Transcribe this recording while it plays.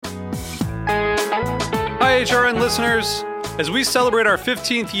HRN listeners. As we celebrate our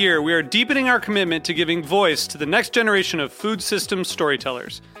 15th year, we are deepening our commitment to giving voice to the next generation of food systems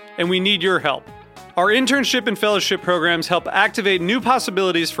storytellers, and we need your help. Our internship and fellowship programs help activate new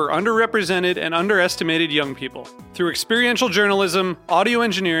possibilities for underrepresented and underestimated young people through experiential journalism, audio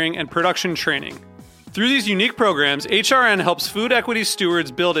engineering, and production training. Through these unique programs, HRN helps food equity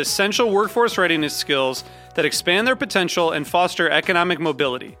stewards build essential workforce readiness skills that expand their potential and foster economic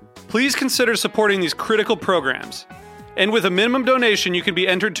mobility. Please consider supporting these critical programs. And with a minimum donation, you can be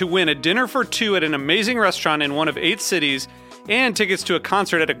entered to win a dinner for two at an amazing restaurant in one of 8 cities and tickets to a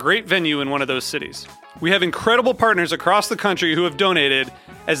concert at a great venue in one of those cities. We have incredible partners across the country who have donated,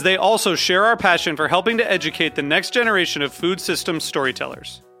 as they also share our passion for helping to educate the next generation of food systems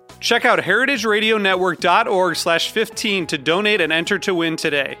storytellers. Check out heritageradionetwork.org/15 to donate and enter to win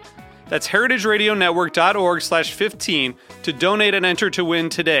today. That's heritageradionetwork.org/15 to donate and enter to win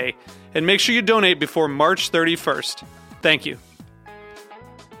today. And make sure you donate before March 31st. Thank you.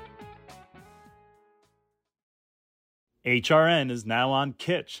 HRN is now on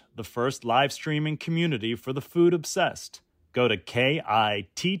Kitsch, the first live streaming community for the food obsessed. Go to kittch.com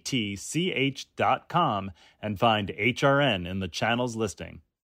and find HRN in the channel's listing.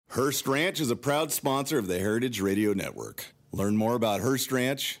 Hearst Ranch is a proud sponsor of the Heritage Radio Network. Learn more about Hearst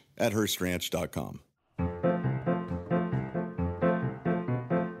Ranch at HearstRanch.com.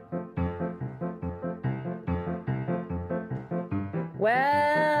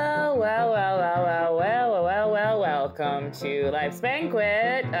 Welcome to Life's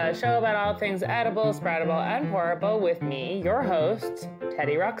Banquet, a show about all things edible, spreadable, and pourable with me, your host,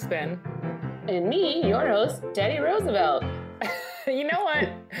 Teddy Ruxpin. And me, your host, Teddy Roosevelt. You know what,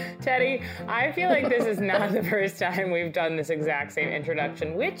 Teddy? I feel like this is not the first time we've done this exact same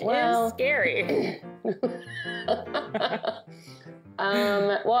introduction, which is scary.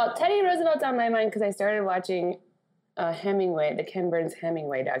 Well, Teddy Roosevelt's on my mind because I started watching Hemingway, the Ken Burns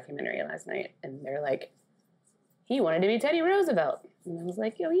Hemingway documentary last night, and they're like, he wanted to be Teddy Roosevelt. And I was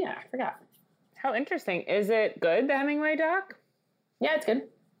like, oh yeah, I forgot. How interesting. Is it good, the Hemingway doc? Yeah, it's good.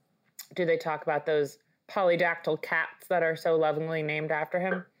 Do they talk about those polydactyl cats that are so lovingly named after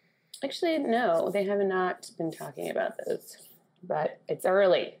him? Actually, no, they have not been talking about those, but it's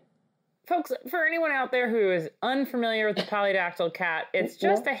early. Folks, for anyone out there who is unfamiliar with the polydactyl cat, it's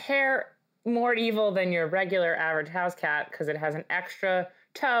just a hair more evil than your regular average house cat because it has an extra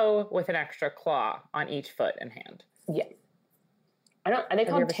toe with an extra claw on each foot and hand. Yeah. Are they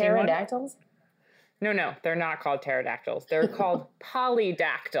called pterodactyls? No, they're not called pterodactyls. They're called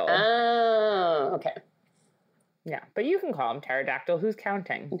polydactyl. Oh, okay. Yeah, but you can call them pterodactyl. Who's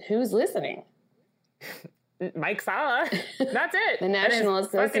counting? Who's listening? Mike Sala. That's it. The National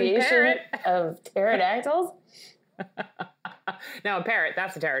Association of Pterodactyls? No, a parrot.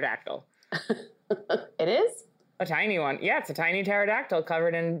 That's a pterodactyl. It is? A tiny one. Yeah, it's a tiny pterodactyl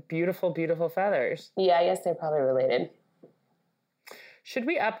covered in beautiful, beautiful feathers. Yeah, I guess they're probably related. Should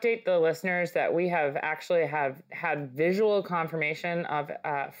we update the listeners that we have had visual confirmation of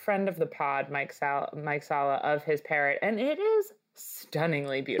a friend of the pod, Mike Sala, of his parrot, and it is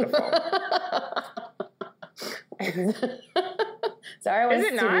stunningly beautiful. Sarah wants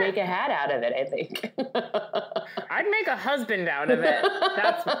to make a hat out of it, I think. I'd make a husband out of it.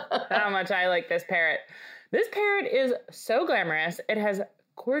 That's how much I like this parrot. This parrot is so glamorous. It has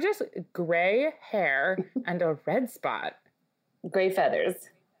gorgeous gray hair and a red spot. Gray feathers.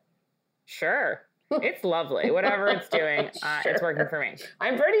 Sure. It's lovely. Whatever it's doing, it's working for me.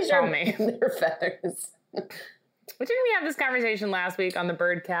 I'm pretty sure they're feathers. But didn't we have this conversation last week on the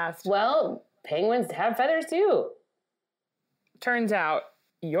Birdcast? Well, penguins have feathers too. Turns out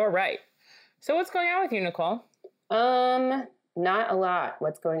you're right. So what's going on with you, Nicole? Not a lot.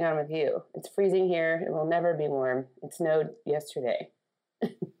 What's going on with you? It's freezing here. It will never be warm. It snowed yesterday.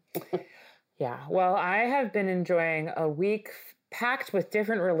 Yeah, well, I have been enjoying a week packed with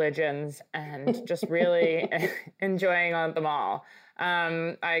different religions and just really enjoying them all.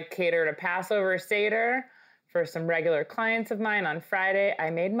 I catered a Passover Seder for some regular clients of mine on Friday. I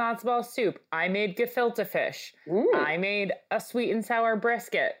made matzo ball soup. I made gefilte fish. I made a sweet and sour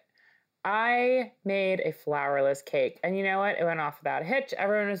brisket. I made a flourless cake. And you know what? It went off without a hitch.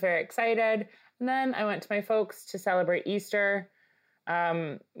 Everyone was very excited. And then I went to my folks to celebrate Easter,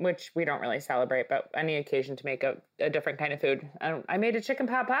 which we don't really celebrate, but any occasion to make a different kind of food. I made a chicken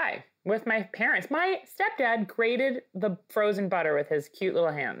pot pie with my parents. My stepdad grated the frozen butter with his cute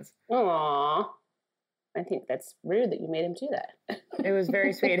little hands. Aww. I think that's rude that you made him do that. It was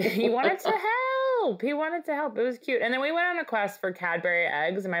very sweet. He wanted to help. It was cute. And then we went on a quest for Cadbury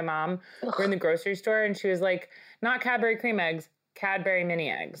eggs. And my mom were in the grocery store and she was like, not Cadbury cream eggs, Cadbury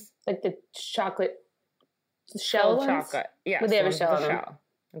mini eggs. Like the chocolate Shell Filled ones? chocolate. Yeah. But they have a ones shell with on them. shell.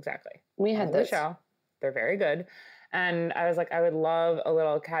 Exactly. We had Ones with those. shell. They're very good. And I was like, I would love a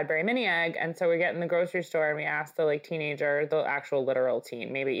little Cadbury mini egg. And so we get in the grocery store and we ask the like teenager, the actual literal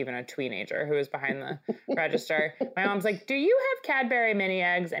teen, maybe even a tweenager who is behind the register. My mom's like, do you have Cadbury mini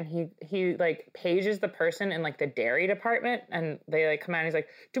eggs? And he like pages the person in like the dairy department and they like come out and he's like,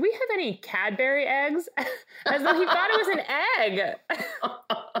 do we have any Cadbury eggs? As though he thought it was an egg.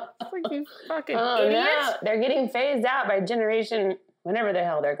 It's like, you fucking idiot. No, they're getting phased out by generation, whatever the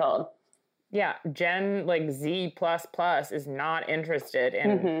hell they're called. Yeah, Gen like Z++ is not interested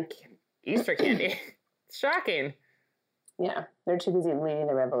in Easter candy. It's shocking. Yeah, they're too busy leading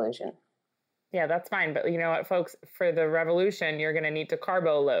the revolution. Yeah, that's fine. But you know what, folks? For the revolution, you're going to need to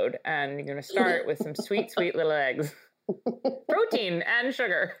carbo load. And you're going to start with some sweet, sweet little eggs. Protein and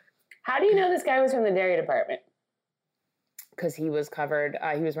sugar. How do you know this guy was from the dairy department? Because he was covered.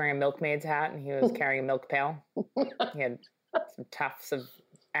 He was wearing a milkmaid's hat and he was carrying a milk pail. He had some tufts of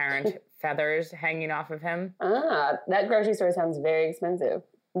errant feathers hanging off of him. Ah, that grocery store sounds very expensive.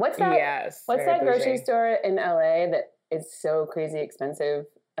 What's that? Yes. What's that grocery store in LA that is so crazy expensive?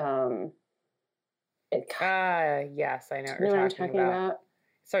 Yes, I know what you're talking about. It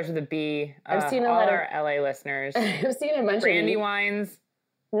starts with a B. I've seen all our LA listeners. I've seen a bunch Brandy of wines.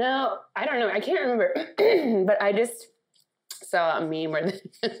 No, I don't know. I can't remember. But I just saw a meme where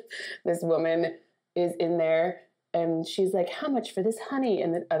this woman is in there and she's like, how much for this honey?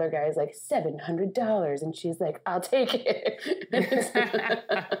 And the other guy is like, $700. And she's like, I'll take it.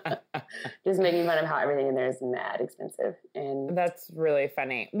 Just making fun of how everything in there is mad expensive. And that's really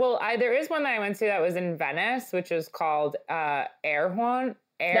funny. Well, there is one that I went to that was in Venice, which is called Erewhon.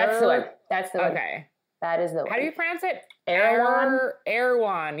 That's the one. That's the one. Okay. That is the one. How do you pronounce it?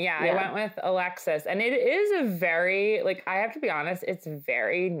 Erewhon. Yeah, I went with Alexis. And it is a very, like, I have to be honest, it's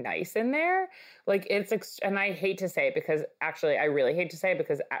very nice in there. Like, and I hate to say it because, actually, I really hate to say it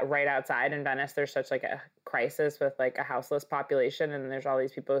because right outside in Venice, there's such, like, a crisis with, like, a houseless population. And there's all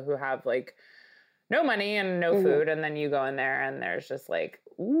these people who have, like, no money and no food. And then you go in there and there's just, like,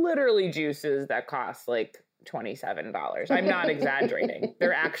 literally juices that cost, like, $27. I'm not exaggerating.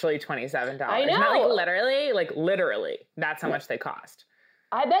 They're actually $27. I know. Not like literally. That's how much they cost.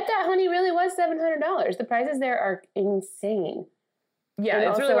 I bet that honey really was $700. The prices there are insane. Yeah, and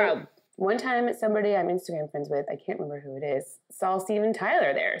it's also, really wild. One time, somebody I'm Instagram friends with, I can't remember who it is, saw Steven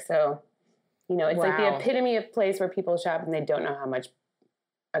Tyler there. So, you know, it's like the epitome of place where people shop and they don't know how much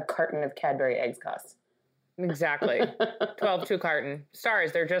a carton of Cadbury eggs costs. Exactly. 12 2 carton.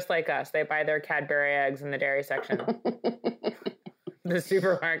 Stars, they're just like us. They buy their Cadbury eggs in the dairy section. The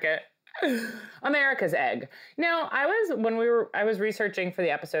supermarket. America's egg. Now, I was researching for the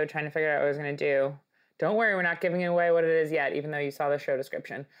episode, trying to figure out what I was going to do. Don't worry, we're not giving away what it is yet, even though you saw the show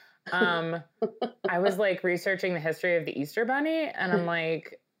description. I was like researching the history of the Easter Bunny, and I'm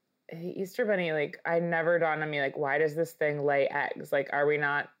like, the Easter Bunny, like, I never dawned on me, like, why does this thing lay eggs? Like, are we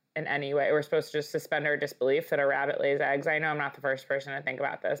not in any way, we're supposed to just suspend our disbelief that a rabbit lays eggs? I know I'm not the first person to think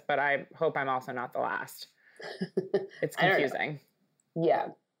about this, but I hope I'm also not the last. It's confusing. Yeah.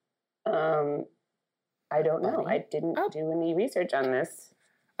 I don't know. I didn't do any research on this.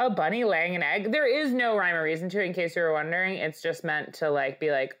 A bunny laying an egg? There is no rhyme or reason to it, in case you were wondering. It's just meant to like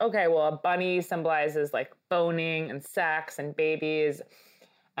be like, okay, well, a bunny symbolizes like boning and sex and babies.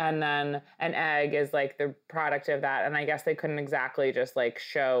 And then an egg is like the product of that. And I guess they couldn't exactly just like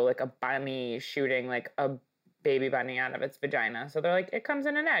show like a bunny shooting like a baby bunny out of its vagina. So they're like, it comes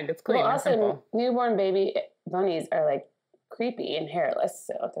in an egg. It's clean and simple. Newborn baby bunnies are like creepy and hairless.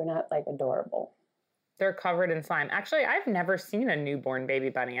 So they're not like adorable. They're covered in slime. Actually, I've never seen a newborn baby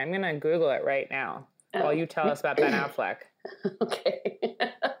bunny. I'm going to Google it right now while you tell us about Ben Affleck. Okay.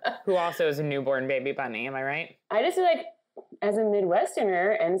 Who also is a newborn baby bunny. Am I right? I just feel like, as a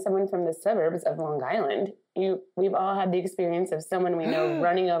Midwesterner and someone from the suburbs of Long Island, we've all had the experience of someone we know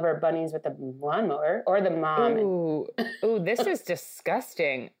running over bunnies with a lawnmower, or the mom. Ooh, this is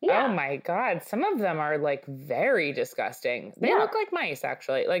disgusting. Yeah. Oh my God. Some of them are like very disgusting. They look like mice,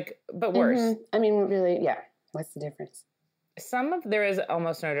 actually, like, but worse. Mm-hmm. I mean, really, yeah. What's the difference? There is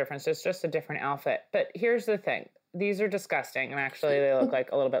almost no difference. It's just a different outfit. But here's the thing. These are disgusting, and actually they look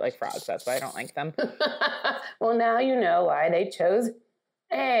like a little bit like frogs. That's why I don't like them. Well, now you know why they chose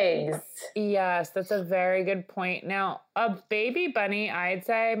eggs. Yes, that's a very good point. Now, a baby bunny, I'd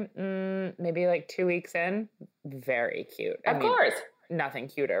say maybe like 2 weeks in, very cute. Of course. Nothing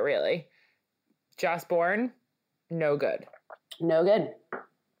cuter, really. Just born, no good. No good.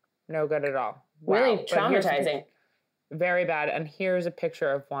 No good at all. Wow. Really traumatizing. Very bad. And here's a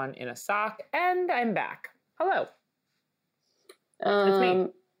picture of one in a sock, and I'm back. Hello. It's me.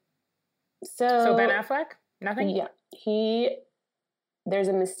 So Ben Affleck? Nothing? Yeah. There's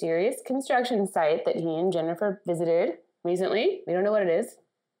a mysterious construction site that he and Jennifer visited recently. We don't know what it is.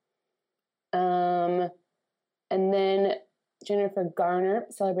 And then Jennifer Garner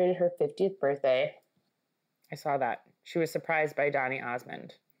celebrated her 50th birthday. I saw that. She was surprised by Donny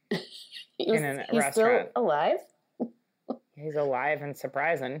Osmond He's restaurant. Still alive? He's alive and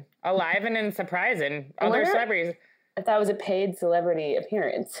surprising. Alive and in surprising. I Other wonder celebrities. if that was a paid celebrity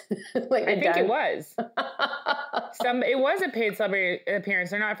appearance. I think it was. It was a paid celebrity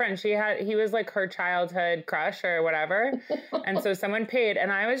appearance. They're not friends. He was like her childhood crush or whatever. And so someone paid.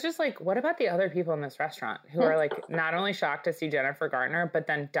 And I was just like, what about the other people in this restaurant who are like not only shocked to see Jennifer Garner, but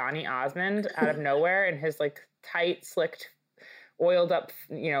then Donny Osmond out of nowhere in his like tight, slicked, oiled up,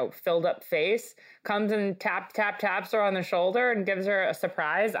 filled up face comes and taps her on the shoulder and gives her a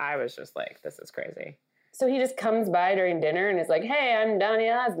surprise. I was just like, this is crazy. So he just comes by during dinner and is like, hey, I'm Donny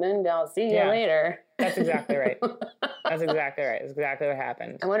Osmond. I'll see you later. That's exactly right. That's exactly right. That's exactly what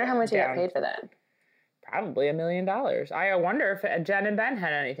happened. I wonder how much he got paid for that. Probably $1 million. I wonder if Jen and Ben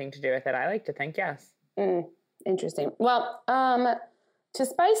had anything to do with it. I like to think yes. Interesting. Well, to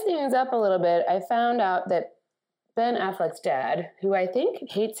spice things up a little bit, I found out that Ben Affleck's dad, who I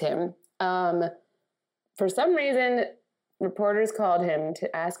think hates him, for some reason, reporters called him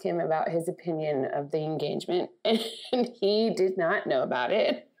to ask him about his opinion of the engagement, and he did not know about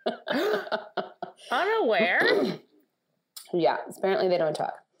it. Unaware? Yeah, apparently they don't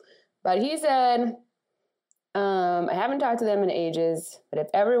talk. But he said, I haven't talked to them in ages, but if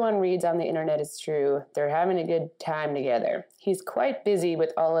everyone reads on the internet is true, they're having a good time together. He's quite busy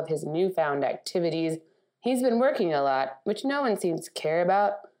with all of his newfound activities. He's been working a lot, which no one seems to care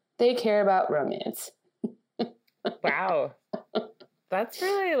about. They care about romance. Wow. That's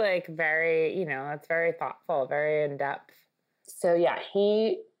really like very, that's very thoughtful, very in-depth. So yeah,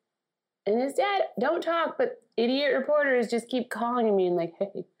 he and his dad don't talk, but idiot reporters just keep calling me and like,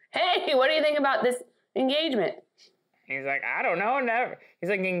 hey, what do you think about this engagement? He's like, I don't know, never.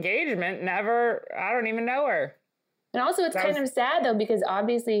 He's like, engagement, never, I don't even know her. And also it's kind of sad though, because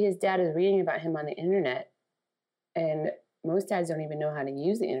obviously his dad is reading about him on the internet, and most dads don't even know how to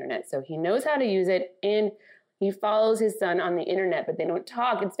use the internet. So he knows how to use it, and he follows his son on the internet, but they don't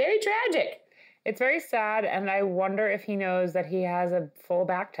talk. It's very tragic. It's very sad, and I wonder if he knows that he has a full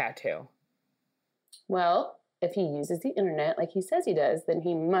back tattoo. Well, if he uses the internet like he says he does, then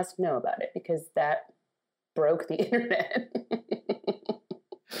he must know about it, because that broke the internet.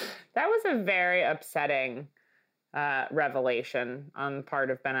 That was a very upsetting revelation on the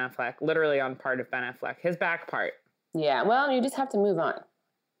part of Ben Affleck, literally on part of Ben Affleck, his back part. Yeah, well, you just have to move on.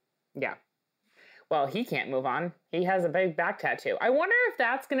 Yeah. Well, he can't move on. He has a big back tattoo. I wonder if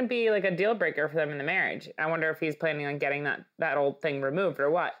that's going to be like a deal breaker for them in the marriage. I wonder if he's planning on getting that old thing removed or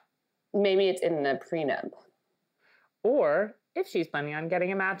what. Maybe it's in the prenup. Or if she's planning on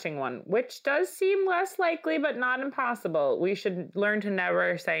getting a matching one, which does seem less likely, but not impossible. We should learn to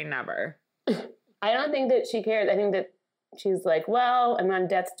never say never. I don't think that she cares. I think that she's like, well, I'm on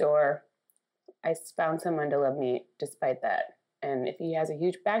death's door. I found someone to love me despite that. And if he has a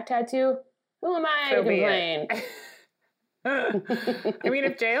huge back tattoo, who am I to complain? I mean,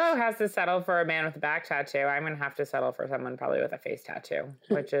 if J-Lo has to settle for a man with a back tattoo, I'm going to have to settle for someone probably with a face tattoo,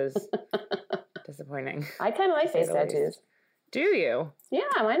 which is disappointing. I kind of like face tattoos. Do you? Yeah,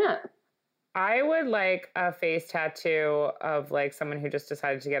 why not? I would like a face tattoo of like someone who just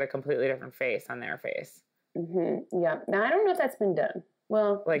decided to get a completely different face on their face. Mm-hmm. Yeah. Now, I don't know if that's been done.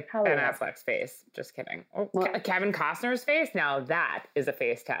 Well, like Ben Affleck's face. Just kidding. Oh, well, Kevin Costner's face? Now that is a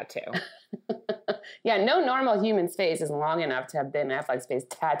face tattoo. Yeah, no normal human's face is long enough to have Ben Affleck's face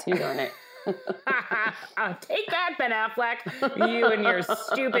tattooed on it. Take that, Ben Affleck. You and your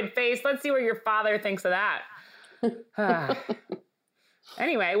stupid face. Let's see what your father thinks of that.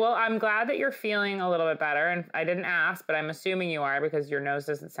 Anyway, well, I'm glad that you're feeling a little bit better. And I didn't ask, but I'm assuming you are because your nose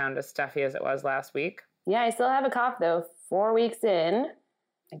doesn't sound as stuffy as it was last week. Yeah, I still have a cough, though. 4 weeks in.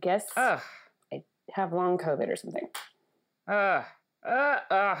 I guess I have long COVID or something. Well,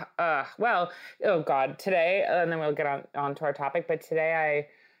 oh God, today, and then we'll get on to our topic, but today I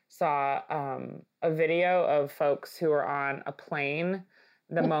saw a video of folks who were on a plane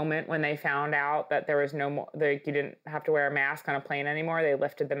the moment when they found out that there was no more, you didn't have to wear a mask on a plane anymore. They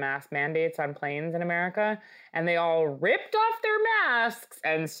lifted the mask mandates on planes in America, and they all ripped off their masks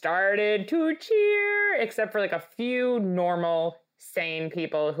and started to cheer, except for like a few normal, sane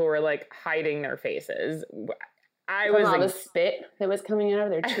people who were like hiding their faces. From all the spit that was coming out of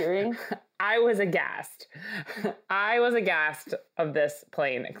their cheering. I was aghast. I was aghast of this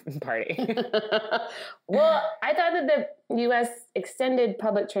plane party. Well, I thought that the U.S. extended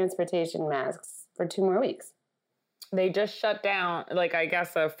public transportation masks for 2 more weeks. They just shut down, like, I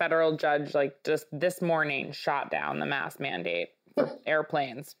guess a federal judge, like, just this morning shot down the mask mandate for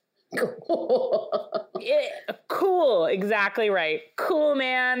airplanes. Cool. Yeah, cool. Exactly right. Cool,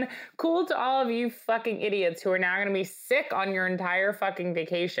 man. Cool to all of you fucking idiots who are now going to be sick on your entire fucking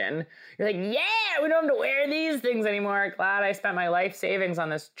vacation. You're like, yeah, we don't have to wear these things anymore. Glad I spent my life savings on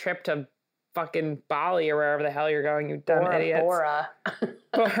this trip to fucking Bali or wherever the hell you're going, you dumb idiots. Bora.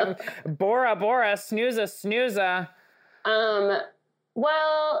 Bora, snooza.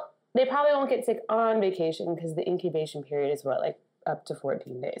 Well, they probably won't get sick on vacation because the incubation period is what, like up to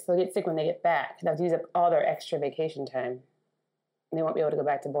 14 days. So they'll get sick when they get back. They'll have to use up all their extra vacation time. And they won't be able to go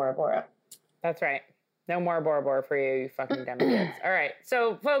back to Bora Bora. That's right. No more Bora Bora for you, you fucking dumb kids. All right.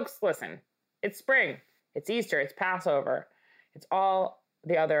 So, folks, listen. It's spring. It's Easter. It's Passover. It's all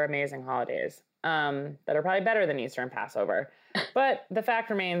the other amazing holidays that are probably better than Easter and Passover. But the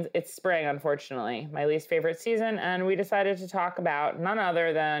fact remains, it's spring, unfortunately. My least favorite season. And we decided to talk about none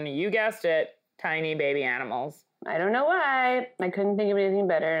other than, you guessed it, tiny baby animals. I don't know why. I couldn't think of anything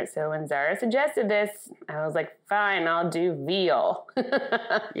better. So when Zara suggested this, I was like, fine, I'll do veal.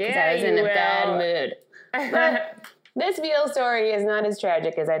 Yeah, I was in a bad mood. But this veal story is not as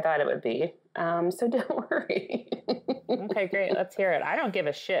tragic as I thought it would be. So don't worry. Okay, great. Let's hear it. I don't give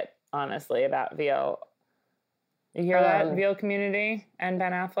a shit, honestly, about veal. You hear that, veal community and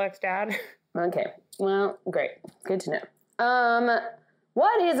Ben Affleck's dad? Okay. Well, great. Good to know.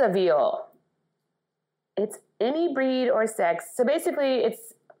 What is a veal? It's any breed or sex. So basically,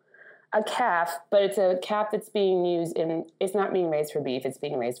 it's a calf, but it's a calf that's being used it's not being raised for beef, it's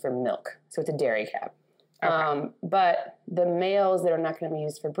being raised for milk. So it's a dairy calf. Okay. But the males that are not going to be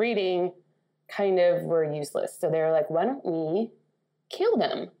used for breeding kind of were useless. So they were like, why don't we kill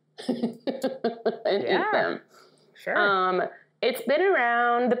them and eat them? Sure. It's been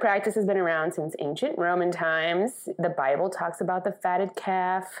around, the practice has been around since ancient Roman times. The Bible talks about the fatted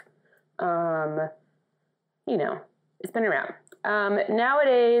calf. It's been around.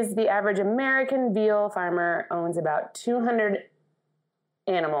 Nowadays, the average American veal farmer owns about 200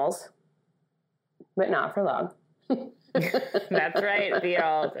 animals, but not for long. That's right,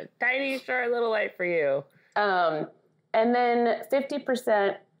 veal. It's a tiny, short little life for you. And then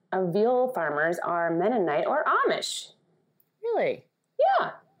 50% of veal farmers are Mennonite or Amish. Really?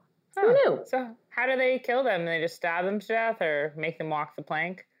 Yeah. Who knew? So how do they kill them? They just stab them to death or make them walk the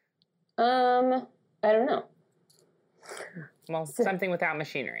plank? I don't know. Well, something without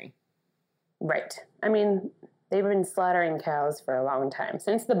machinery. Right. I mean, they've been slaughtering cows for a long time,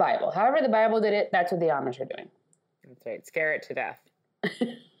 since the Bible. However the Bible did it, that's what the Amish are doing. That's right. Scare it to death.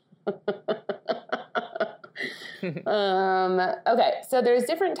 Okay, so there's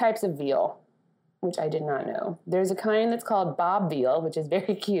different types of veal, which I did not know. There's a kind that's called bob veal, which is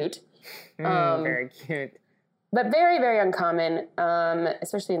very cute. Very cute. But very, very uncommon,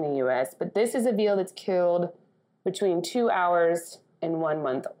 especially in the U.S. But this is a veal that's killed between 2 hours and 1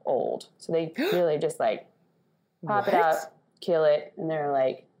 month old. So they really just like pop it out, kill it, and they're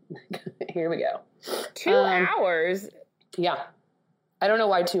like, here we go. 2 hours? Yeah. I don't know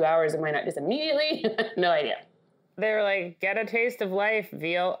why 2 hours. It might not just immediately. No idea. They're like, get a taste of life,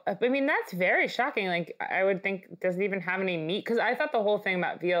 veal. I mean, that's very shocking. Like, I would think, does it even have any meat? Because I thought the whole thing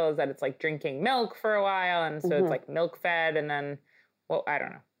about veal is that it's like drinking milk for a while, and so it's like milk fed, and then, well, I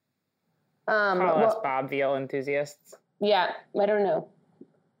don't know. Call us Bob Veal enthusiasts. Yeah, I don't know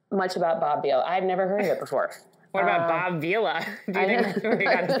much about Bob Veal. I've never heard of it before. What about Bob Vila? Do you think that's where he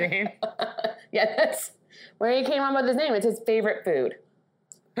got his name? Yeah, that's where he came up with his name. It's his favorite food.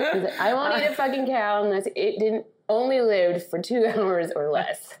 He's like, I won't eat a fucking cow unless it didn't only lived for 2 hours or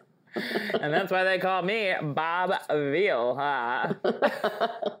less. And that's why they call me Bob Veal. Huh?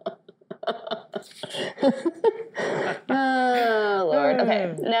 Oh, Lord.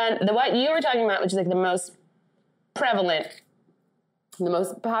 Okay. Now, what you were talking about, which is like the most prevalent, the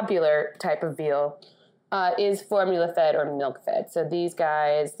most popular type of veal, is formula fed or milk fed. So these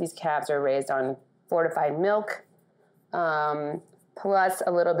calves are raised on fortified milk, plus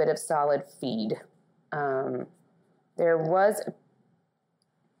a little bit of solid feed. There was a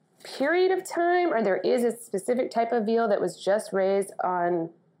period of time, or there is a specific type of veal that was just raised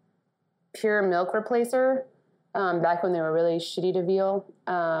on pure milk replacer, back when they were really shitty to veal.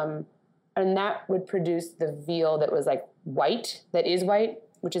 And that would produce the veal that was like white, that is white,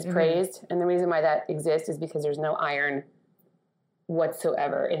 which is praised. And the reason why that exists is because there's no iron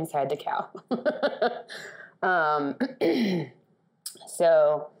whatsoever inside the cow.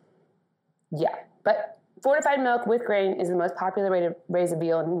 So, yeah. But fortified milk with grain is the most popular way to raise a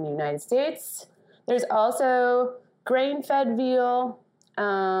veal in the United States. There's also grain-fed veal.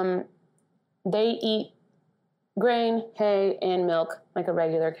 they eat grain, hay, and milk like a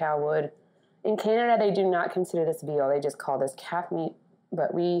regular cow would. In Canada, they do not consider this veal. They just call this calf meat,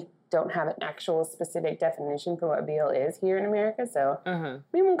 but we don't have an actual specific definition for what veal is here in America, so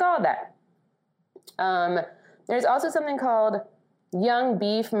we won't call it that. There's also something called young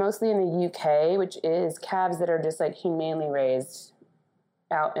beef, mostly in the UK, which is calves that are just like humanely raised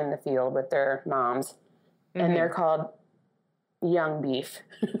out in the field with their moms, and they're called young beef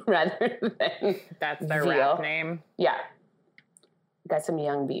rather than That's their veal. rap name. Yeah. Got some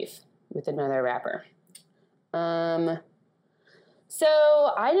young beef with another wrapper. So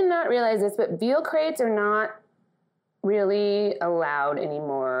I did not realize this, but veal crates are not really allowed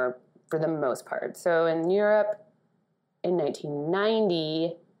anymore for the most part. So in Europe in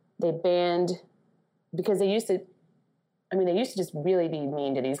 1990, they banned, because they used to just really be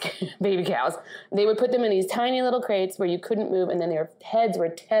mean to these baby cows. They would put them in these tiny little crates where you couldn't move, and then their heads were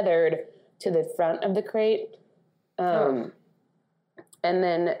tethered to the front of the crate. And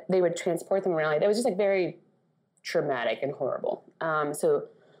then they would transport them around. It was just like very traumatic and horrible. So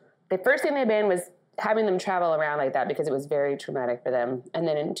the first thing they banned was having them travel around like that because it was very traumatic for them. And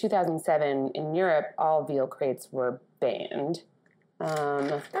then in 2007 in Europe, all veal crates were banned.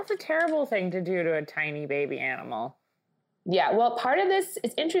 That's a terrible thing to do to a tiny baby animal. Yeah, well, part of this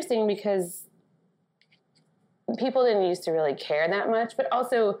is interesting because people didn't used to really care that much, but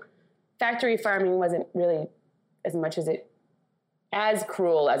also factory farming wasn't really as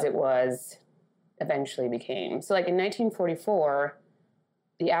cruel as it was eventually became. So like in 1944,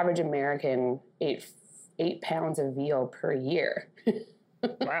 the average American ate 8 pounds of veal per year.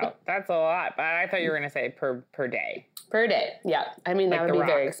 Wow, that's a lot. But I thought you were going to say per day. Per day, yeah. I mean, that would be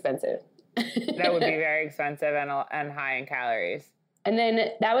very expensive. That would be very expensive and high in calories. And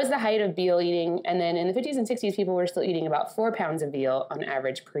then that was the height of veal eating. And then in the 50s and 60s, people were still eating about 4 pounds of veal on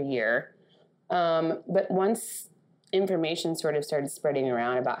average per year. But once information sort of started spreading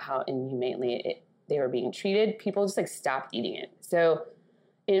around about how inhumanely they were being treated, people just like stopped eating it. So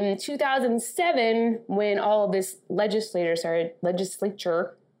in 2007, when all of this legislature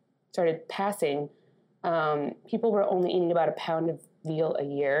started passing, people were only eating about 1 pound of veal a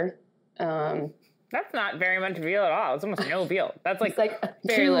year. That's not very much veal at all. It's almost no veal. That's like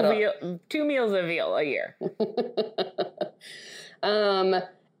very little. 2 meals of veal a year.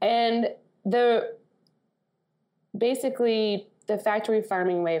 And basically the factory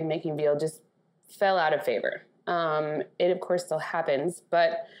farming way of making veal just fell out of favor. It of course still happens,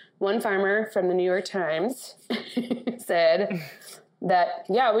 but one farmer from the New York Times said that,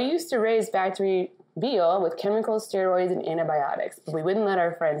 yeah, we used to raise factory veal with chemicals, steroids, and antibiotics, but we wouldn't let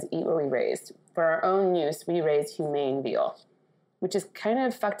our friends eat what we raised. For our own use, we raised humane veal, which is kind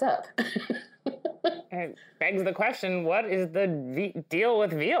of fucked up. It begs the question, what is the deal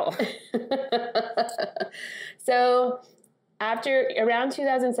with veal? So around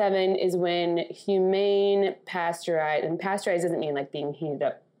 2007 is when humane pasteurized, and pasteurized doesn't mean like being heated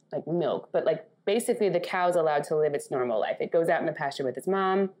up like milk, but like basically the cow's allowed to live its normal life. It goes out in the pasture with its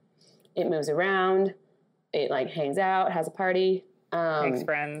mom. It moves around. It like hangs out, has a party. Makes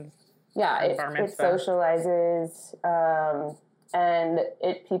friends. Yeah, it socializes. And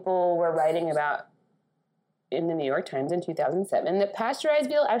people were writing about in the New York Times in 2007 that pasteurized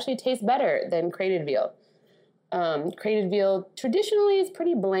veal actually tastes better than crated veal. Crated veal traditionally is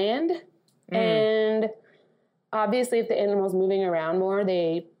pretty bland. And obviously if the animal's moving around more,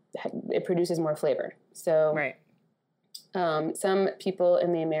 it produces more flavor. So right. Some people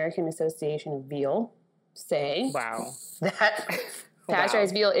in the American Association of Veal say that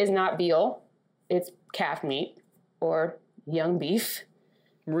pasteurized veal is not veal. It's calf meat or young beef.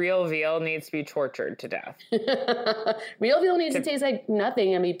 Real veal needs to be tortured to death. Real veal needs to taste like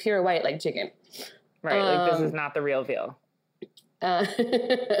nothing and be pure white like chicken. Right, like this is not the real veal. But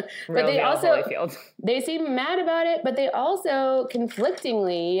they seem mad about it, but they also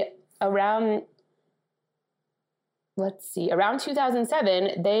conflictingly around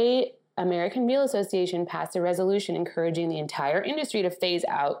 2007, American Veal Association passed a resolution encouraging the entire industry to phase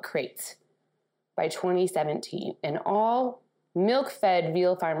out crates by 2017, and all milk-fed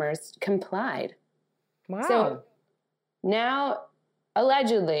veal farmers complied. Wow. So now,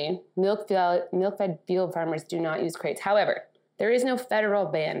 allegedly, milk-fed veal farmers do not use crates. However, there is no federal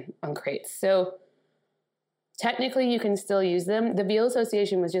ban on crates. So technically, you can still use them. The Veal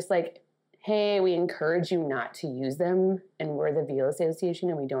Association was just like, hey, we encourage you not to use them, and we're the Veal Association,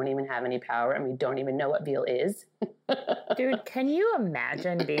 and we don't even have any power, and we don't even know what veal is. Dude, can you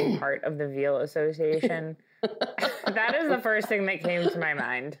imagine being part of the Veal Association? That is the first thing that came to my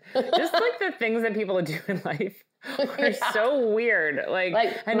mind. Just like the things that people do in life. We're so weird. Like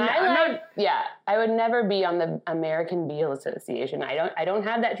and I would never be on the American Veal Association. I don't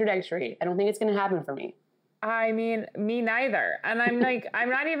have that trajectory. I don't think it's going to happen for me. I mean, me neither. And I'm like, I'm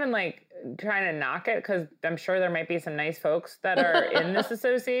not even like trying to knock it because I'm sure there might be some nice folks that are in this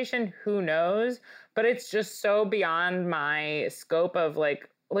association. Who knows? But it's just so beyond my scope of like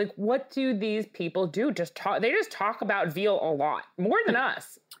what do these people do? They just talk about veal a lot more than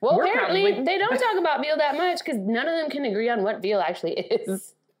us. Well, apparently they don't talk about veal that much because none of them can agree on what veal actually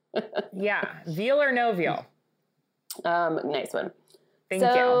is. Yeah, veal or no veal. Nice one. Thank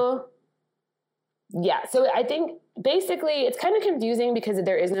you. Yeah, so I think basically it's kind of confusing because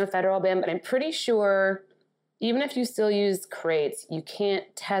there is no federal ban, but I'm pretty sure even if you still use crates, you can't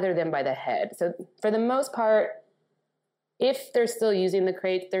tether them by the head. So for the most part, if they're still using the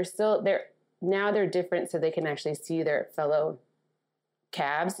crates, they're different so they can actually see their fellow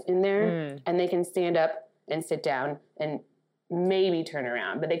calves in there and they can stand up and sit down and maybe turn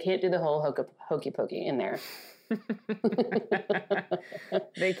around, but they can't do the whole hokey pokey in there.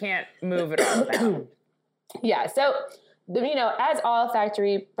 They can't move it all down. Yeah, so as all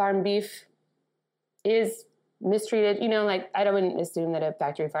factory farm beef is mistreated, like I wouldn't assume that a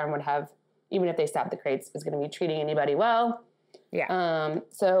factory farm would have, even if they stop the crates, is going to be treating anybody well. Yeah.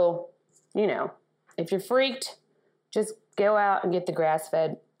 So if you're freaked, just go out and get the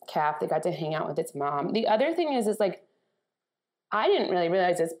grass-fed calf that got to hang out with its mom. The other thing is like, I didn't really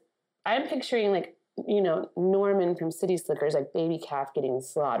realize this. I'm picturing like, Norman from City Slickers, like baby calf getting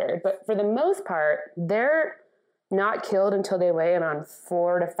slaughtered. But for the most part, they're not killed until they weigh around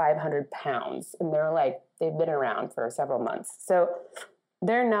 400 to 500 pounds. And they've been around for several months. So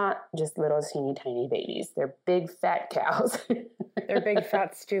they're not just little teeny tiny babies. They're big fat cows. They're big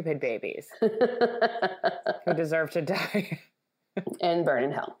fat stupid babies who deserve to die. And burn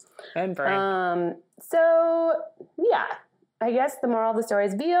in hell. And burn. So yeah, I guess the moral of the story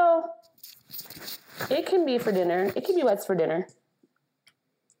is veal. It can be for dinner. It can be what's for dinner.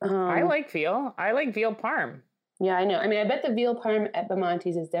 I like veal. I like veal parm. Yeah, I know. I mean, I bet the veal parm at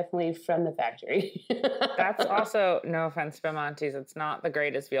Bamonte's is definitely from the factory. That's also, no offense to Bamonte's, it's not the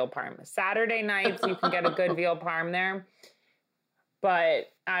greatest veal parm. Saturday nights, you can get a good veal parm there.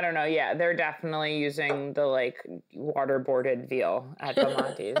 But I don't know. Yeah, they're definitely using the waterboarded veal at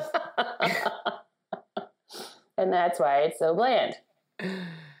Bamonte's. And that's why it's so bland.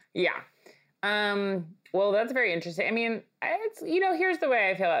 Yeah. Well, that's very interesting. I mean, it's, here's the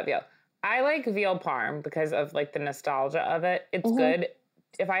way I feel about veal. I like veal parm because of the nostalgia of it. It's good.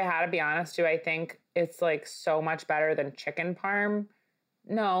 If I had to be honest, do I think it's so much better than chicken parm?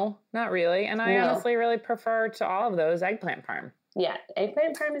 No, not really. And I honestly really prefer to all of those eggplant parm. Yeah,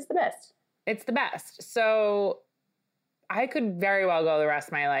 eggplant parm is the best. It's the best. So I could very well go the rest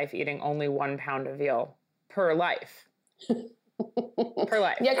of my life eating only 1 pound of veal per life. Per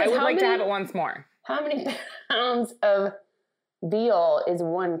life. Yeah, I would like to have it once more. How many pounds of veal is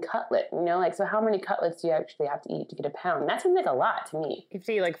one cutlet? So how many cutlets do you actually have to eat to get a pound? That seems like a lot to me. You have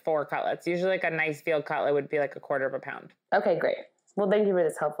to eat 4 cutlets. Usually a nice veal cutlet would be a 1/4 pound. Okay, great. Well, thank you for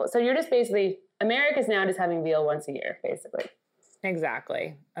this helpful. So you're just basically, America's now just having veal once a year, basically.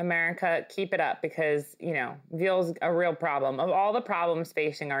 Exactly. America, keep it up because, veal's a real problem. Of all the problems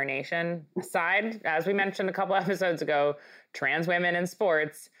facing our nation, aside, as we mentioned a couple episodes ago, trans women in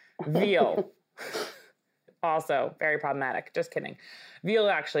sports, veal. Also very problematic. Just kidding. Veal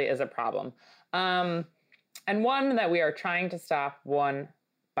actually is a problem. And one that we are trying to stop one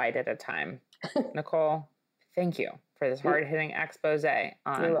bite at a time. Nicole, thank you for this hard-hitting expose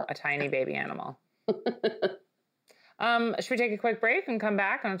on a tiny baby animal. Should we take a quick break and come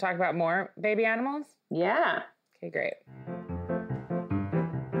back and talk about more baby animals? Yeah. Okay, great.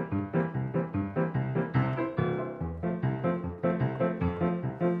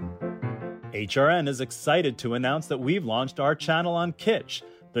 HRN is excited to announce that we've launched our channel on Kitsch,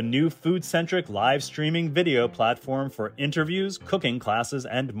 the new food-centric live streaming video platform for interviews, cooking classes,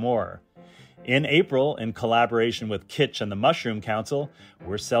 and more. In April, in collaboration with Kitsch and the Mushroom Council,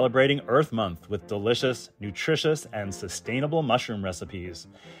 we're celebrating Earth Month with delicious, nutritious, and sustainable mushroom recipes.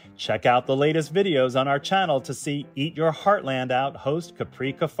 Check out the latest videos on our channel to see Eat Your Heartland Out host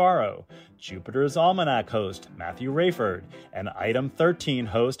Capri Cafaro, Jupiter's Almanac host Matthew Rayford, and Item 13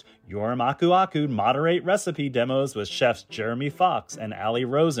 host Yoram Aku Aku moderate recipe demos with chefs Jeremy Fox and Ali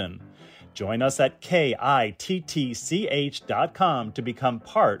Rosen. Join us at kittch.com to become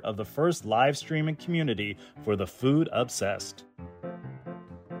part of the first live streaming community for the food obsessed.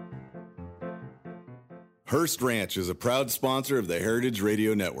 Hearst Ranch is a proud sponsor of the Heritage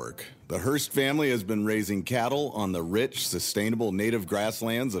Radio Network. The Hearst family has been raising cattle on the rich, sustainable native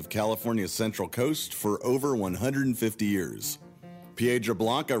grasslands of California's Central Coast for over 150 years. Piedra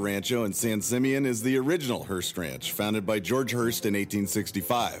Blanca Rancho in San Simeon is the original Hearst Ranch, founded by George Hearst in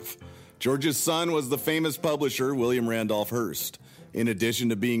 1865. George's son was the famous publisher William Randolph Hearst. In addition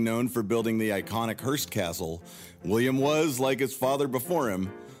to being known for building the iconic Hearst Castle, William was, like his father before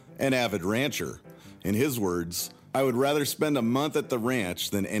him, an avid rancher. In his words, "I would rather spend a month at the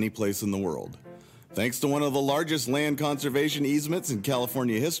ranch than any place in the world." Thanks to one of the largest land conservation easements in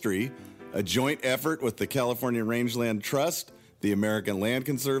California history, a joint effort with the California Rangeland Trust, the American Land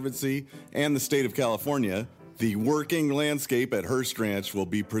Conservancy, and the state of California, the working landscape at Hearst Ranch will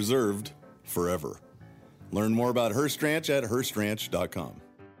be preserved forever. Learn more about Hearst Ranch at HearstRanch.com.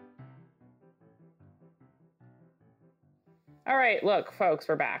 All right, look, folks,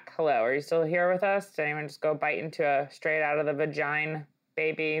 we're back. Hello, are you still here with us? Did anyone just go bite into a straight out of the vagina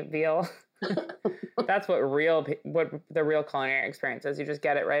baby veal? That's what the real culinary experience is. You just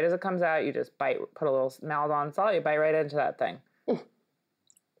get it right as it comes out. You just bite, put a little Maldon salt, you bite right into that thing.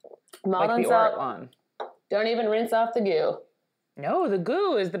 Maldon salt. Don't even rinse off the goo. No, the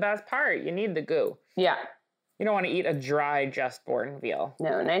goo is the best part. You need the goo. Yeah. You don't want to eat a dry, just born veal.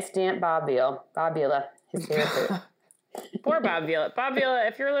 No, nice damp Bob veal. Bob Vila, his favorite food. Poor Bob Vila. Bob Vila,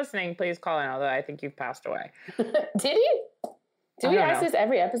 if you're listening, please call in, although I think you've passed away. Did he? Do we ask this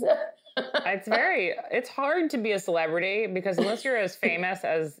every episode? It's hard to be a celebrity because unless you're as famous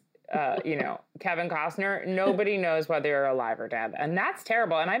as, Kevin Costner, nobody knows whether you're alive or dead. And that's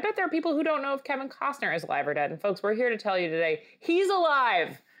terrible. And I bet there are people who don't know if Kevin Costner is alive or dead. And folks, we're here to tell you today, he's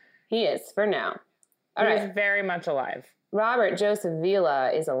alive. He is, for now. All right. He's very much alive. Robert Joseph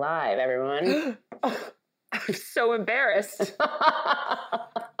Vila is alive, everyone. I'm so embarrassed. I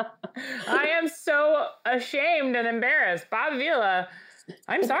am so ashamed and embarrassed. Bob Vila,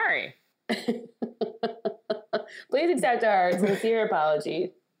 I'm sorry. Please accept our sincere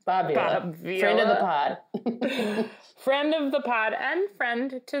apology. Bob Vila, friend of the pod. Friend of the pod and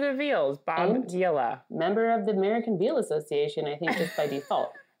friend to the Veals, Bob Vila. Member of the American Veal Association, I think, just by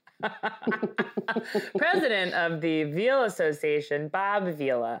default. President of the Veal Association, Bob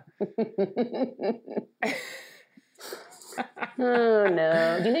Vila. Oh,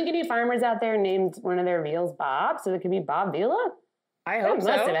 no. Do you think any farmers out there named one of their veals Bob so it could be Bob Vila? I hope so.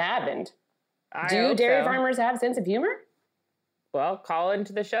 That must have happened. Do dairy farmers have a sense of humor? Well, call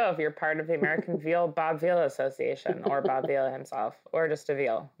into the show if you're part of the American Veal Bob Vila Association, or Bob Vila himself, or just a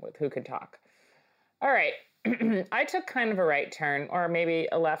veal with who could talk. All right. I took kind of a right turn, or maybe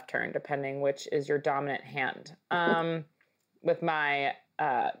a left turn, depending which is your dominant hand, with my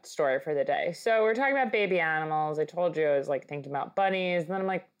story for the day. So we're talking about baby animals. I told you I was thinking about bunnies, and then I'm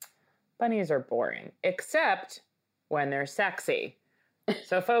like, bunnies are boring, except when they're sexy.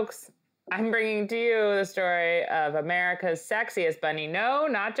 So folks, I'm bringing to you the story of America's sexiest bunny. No,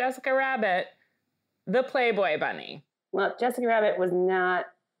 not Jessica Rabbit, the Playboy bunny. Well, Jessica Rabbit was not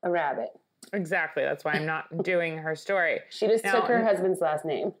a rabbit. Exactly. That's why I'm not doing her story. She just took her husband's last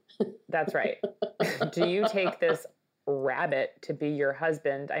name. That's right. Do you take this rabbit to be your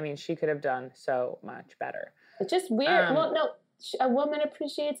husband? I mean, she could have done so much better. It's just weird. Well, no, a woman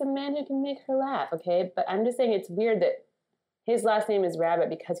appreciates a man who can make her laugh, okay? But I'm just saying it's weird that his last name is Rabbit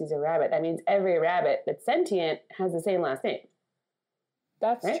because he's a rabbit. That means every rabbit that's sentient has the same last name.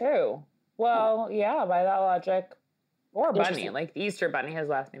 That's right? True. Well, yeah, by that logic. Or Bunny. Like the Easter Bunny, his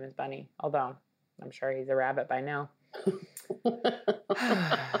last name is Bunny. Although, I'm sure he's a rabbit by now.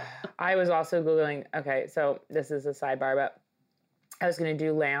 I was also Googling, okay, so this is a sidebar, but I was going to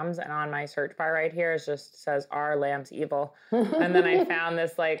do lambs, and on my search bar right here, it just says, "Are lambs evil?" And then I found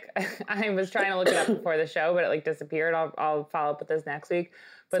this, I was trying to look it up before the show, but it disappeared. I'll follow up with this next week.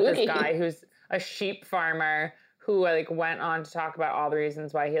 But Spooky. This guy who's a sheep farmer who went on to talk about all the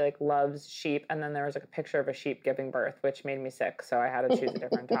reasons why he loves sheep, and then there was a picture of a sheep giving birth, which made me sick, so I had to choose a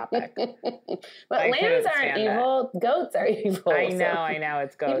different topic. But lambs aren't evil. Goats are evil. I know,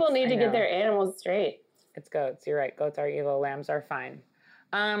 it's goats. People need to get their animals straight. It's goats. You're right. Goats are evil. Lambs are fine.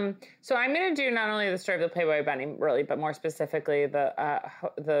 So I'm going to do not only the story of the Playboy bunny, really, but more specifically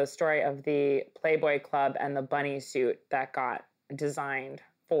the story of the Playboy Club and the bunny suit that got designed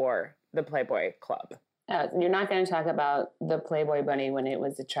for the Playboy Club. You're not going to talk about the Playboy bunny when it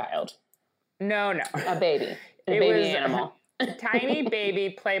was a child. No. A baby. A baby animal. Tiny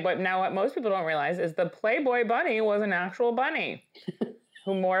baby Playboy. Now, what most people don't realize is the Playboy bunny was an actual bunny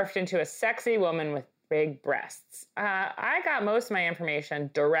who morphed into a sexy woman with big breasts. I got most of my information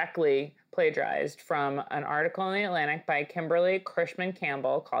directly plagiarized from an article in The Atlantic by Kimberly Krishman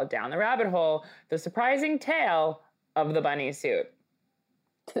Campbell called Down the Rabbit Hole, The Surprising Tale of the Bunny Suit.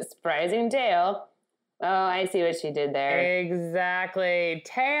 The surprising tale. Oh, I see what she did there. Exactly.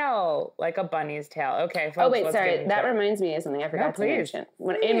 Tail, like a bunny's tail. Okay, folks, wait, sorry. That reminds me of something I forgot to mention.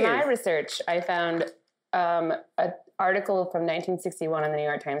 In my research, I found an article from 1961 in the New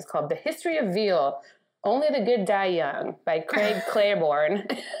York Times called The History of Veal, Only the Good Die Young by Craig Claiborne.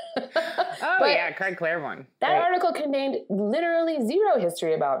 Craig Claiborne. That article contained literally zero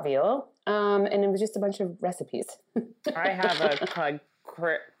history about veal, and it was just a bunch of recipes. I have a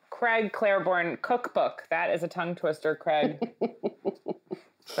Craig Claiborne cookbook. That is a tongue twister, Craig.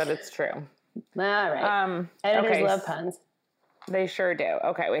 But it's true. All right. Editors love puns. They sure do.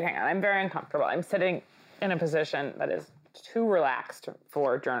 Okay, wait, hang on. I'm very uncomfortable. I'm sitting in a position that is too relaxed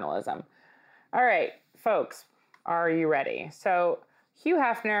for journalism. All right, folks, are you ready? So Hugh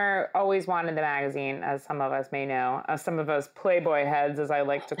Hefner always wanted the magazine, as some of us may know, some of us Playboy heads, as I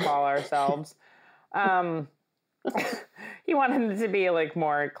like to call ourselves. He wanted it to be like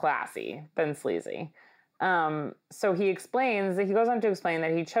more classy than sleazy. So he goes on to explain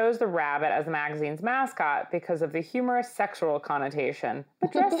that he chose the rabbit as the magazine's mascot because of the humorous sexual connotation,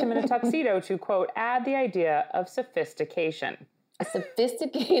 but dressed him in a tuxedo to, quote, add the idea of sophistication. A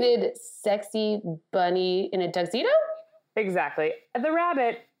sophisticated, sexy bunny in a tuxedo? Exactly. The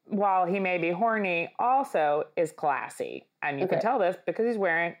rabbit, while he may be horny, also is classy. And you can tell this because he's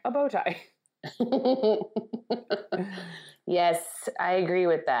wearing a bow tie. Yes, I agree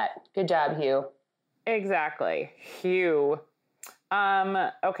with that. Good job, Hugh. Exactly. Hugh.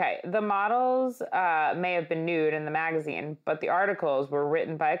 Okay. The models may have been nude in the magazine, but the articles were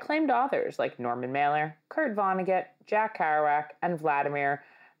written by acclaimed authors like Norman Mailer, Kurt Vonnegut, Jack Kerouac, and Vladimir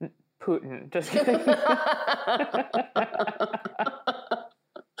Putin. Just kidding.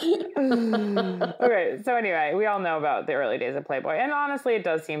 Okay, so anyway, we all know about the early days of Playboy, and honestly, it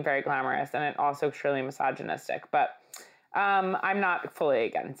does seem very glamorous, and it also extremely misogynistic, but I'm not fully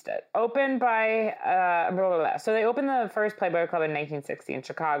against it. Opened by, so they opened the first Playboy Club in 1960 in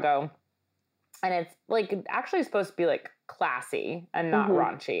Chicago, and it's like actually supposed to be like classy and not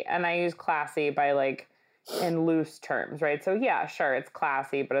raunchy, and I use classy by like in loose terms, right? So yeah, sure, it's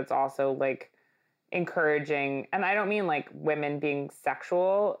classy, but it's also like encouraging, and I don't mean like women being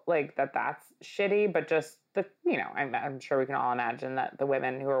sexual, like that's shitty, but just the, I'm sure we can all imagine that the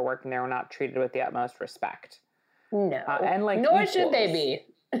women who are working there were not treated with the utmost respect. No, and like nor equals. should they be.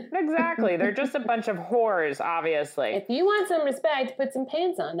 Exactly, they're just a bunch of whores, obviously. If you want some respect, put some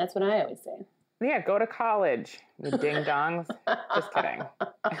pants on. That's what I always say. Yeah, go to college, you ding dongs. Just kidding.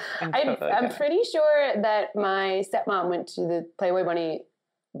 I'm pretty sure that my stepmom went to the Playboy Bunny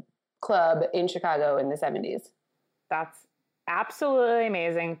Club in Chicago in the 70s. That's absolutely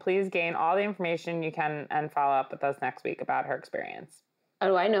amazing. Please gain all the information you can and follow up with us next week about her experience.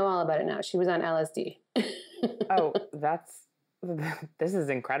 Oh, I know all about it now. She was on LSD. Oh, this is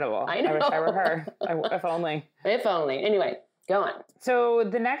incredible. I know. I wish I were her. If only. If only. Anyway, go on. So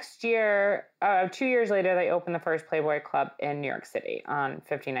the next year, 2 years later, they opened the first Playboy Club in New York City on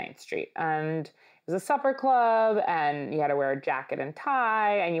 59th Street. And it was a supper club, and you had to wear a jacket and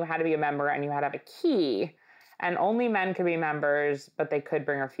tie, and you had to be a member, and you had to have a key. And only men could be members, but they could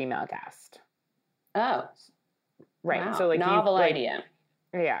bring a female guest. Oh. Right. Wow. So like novel idea.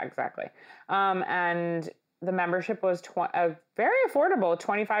 Yeah, exactly. And the membership was very affordable,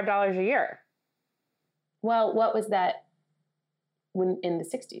 $25 a year. Well, what was that when in the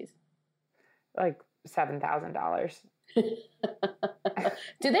 60s? Like $7,000.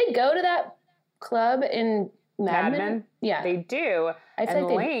 Do they go to that club in Mad Men? Yeah. They do. I feel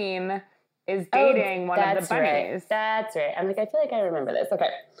and Lane is dating one of the bunnies. Right. That's right. I'm like, I feel like I remember this. Okay.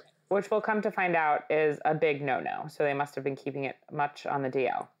 Which we'll come to find out is a big no-no. So they must have been keeping it much on the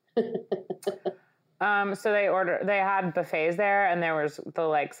DL. So they had buffets there, and there was the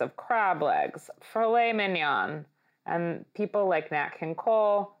likes of crab legs, filet mignon, and people like Nat King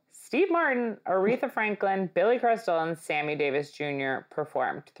Cole, Steve Martin, Aretha Franklin, Billy Crystal, and Sammy Davis Jr.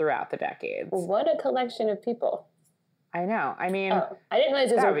 performed throughout the decades. What a collection of people. I know. I mean, I didn't realize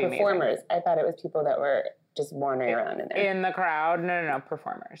those were performers. Amazing. I thought it was people that were just wandering around in there. In the crowd. No,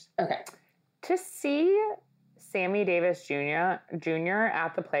 performers. Okay. To see Sammy Davis Jr.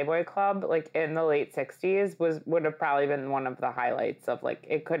 at the Playboy Club, like in the late 60s, would have probably been one of the highlights of like,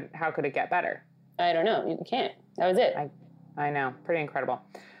 how could it get better? I don't know. You can't. That was it. I know. Pretty incredible.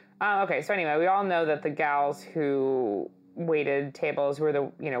 Okay. So anyway, we all know that the gals who waited tables, who were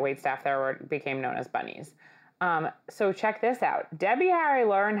the, wait staff there, became known as bunnies. So check this out. Debbie Harry,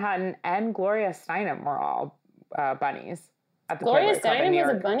 Lauren Hutton, and Gloria Steinem were all bunnies at the Gloria Playboy Club in Steinem New was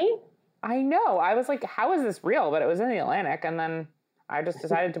York. a bunny? I know. I was like, how is this real? But it was in the Atlantic, and then I just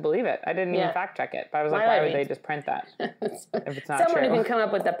decided to believe it. I didn't even fact check it. But I was like, why would they just print that if it's not Someone true? who can come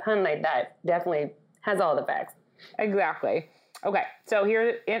up with a pun like that definitely has all the facts. Exactly. Okay, so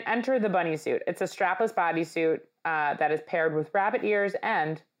here, enter the bunny suit. It's a strapless bodysuit that is paired with rabbit ears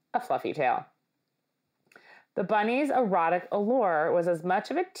and a fluffy tail. The bunny's erotic allure was as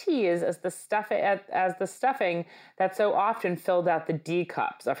much of a tease as the stuffing that so often filled out the D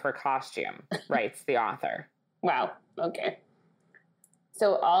cups of her costume, writes the author. Wow. Okay.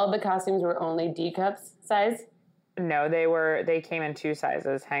 So all of the costumes were only D cups size? No, they came in 2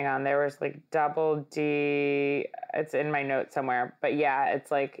 sizes. Hang on. There was like double D. It's in my notes somewhere. But yeah,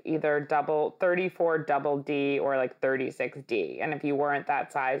 it's like either 34 double D or like 36 D. And if you weren't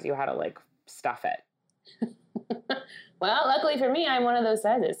that size, you had to like stuff it. Well, luckily for me, I'm one of those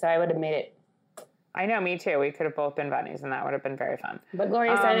sizes, so I would have made it. I know, me too. We could have both been bunnies, and that would have been very fun. But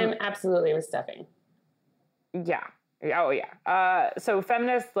Gloria Steinem absolutely was stuffing. Yeah. Oh, yeah. So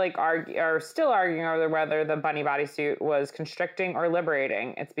feminists are still arguing over whether the bunny bodysuit was constricting or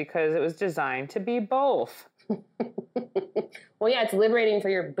liberating. It's because it was designed to be both. Well, yeah, it's liberating for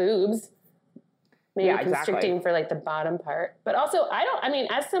your boobs. Maybe constricting for like the bottom part. But also,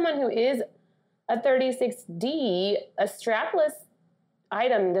 as someone who is a 36D, a strapless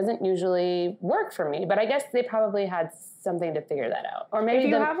item doesn't usually work for me, but I guess they probably had something to figure that out. Or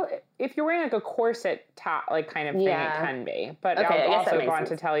maybe if you're wearing like a corset top, like kind of thing, it can be. But I'll also go on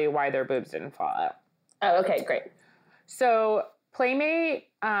to tell you why their boobs didn't fall out. Oh, okay, great. So Playmate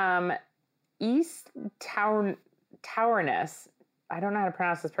East Towerness, I don't know how to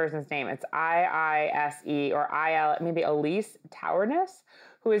pronounce this person's name. It's IISE or IL, maybe Elise Towerness,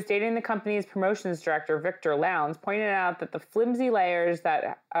 who is dating the company's promotions director, Victor Lowndes, pointed out that the flimsy layers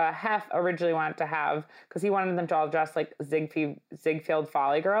that Hef originally wanted to have, because he wanted them to all dress like Ziegfeld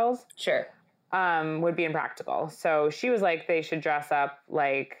Folly girls. Sure. Would be impractical. So she was like, they should dress up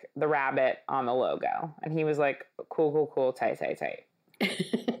like the rabbit on the logo. And he was like, cool, tight.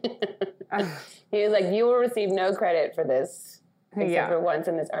 He was like, you will receive no credit for this, except for once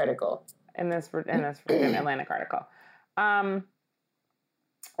in this article. In this Atlantic article.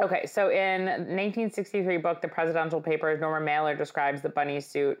 Okay, so in 1963 book, The Presidential Papers, Norma Mailer describes the bunny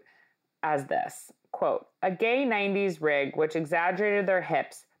suit as this, quote, a gay 90s rig which exaggerated their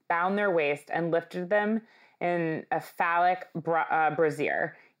hips, bound their waist, and lifted them in a phallic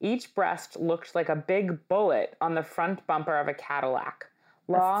brassiere. Each breast looked like a big bullet on the front bumper of a Cadillac.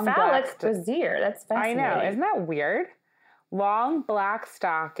 A phallic brassiere, that's fascinating. I know, isn't that weird? Long black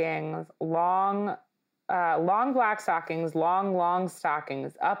stockings, long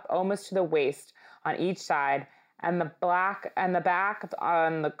stockings up almost to the waist on each side, and the back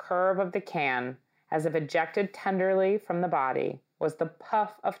on the curve of the can, as if ejected tenderly from the body, was the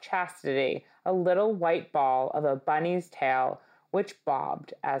puff of chastity, a little white ball of a bunny's tail, which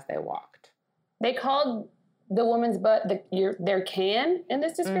bobbed as they walked. They called the woman's butt their can in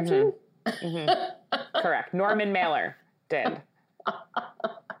this description? Mm-hmm. Correct. Norman Mailer did.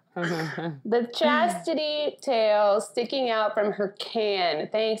 The chastity tail sticking out from her can.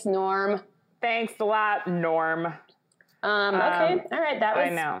 Thanks, Norm. Thanks a lot, Norm. Okay. All right. That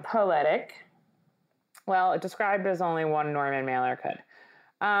was poetic. Well, it described as only one Norman Mailer could.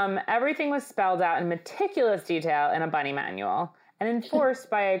 Everything was spelled out in meticulous detail in a bunny manual and enforced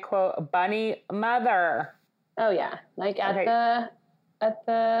by a, quote, bunny mother. Oh, yeah. Like at the,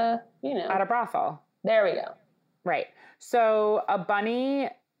 At a brothel. There we go. Right. So a bunny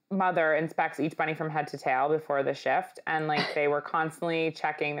mother inspects each bunny from head to tail before the shift, and like they were constantly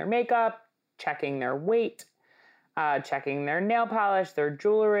checking their makeup, checking their weight, checking their nail polish, their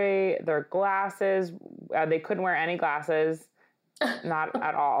jewelry, their glasses. They couldn't wear any glasses, not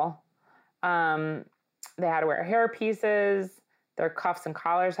at all. They had to wear hair pieces. Their cuffs and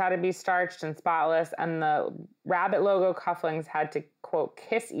collars had to be starched and spotless, and the rabbit logo cufflinks had to, quote,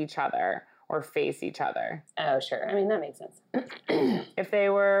 kiss each other or face each other. Oh, sure. I mean, that makes sense. If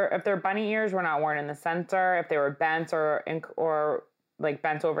their bunny ears were not worn in the center, if they were bent or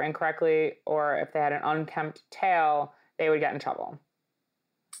bent over incorrectly, or if they had an unkempt tail, they would get in trouble.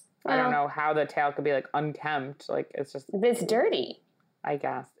 Well, I don't know how the tail could be like unkempt. Like it's just it's dirty. I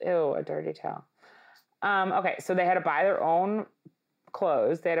guess. Ew, a dirty tail. Okay, so they had to buy their own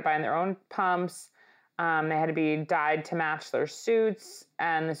clothes. They had to buy their own pumps. They had to be dyed to match their suits,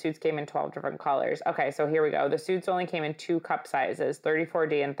 and the suits came in 12 different colors. Okay, so here we go. The suits only came in 2 cup sizes,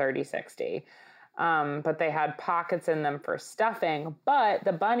 34D and 36D. But they had pockets in them for stuffing, but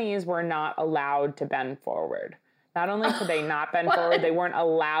the bunnies were not allowed to bend forward. Not only could they not bend forward, they weren't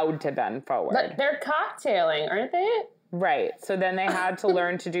allowed to bend forward. But they're cocktailing, aren't they? Right. So then they had to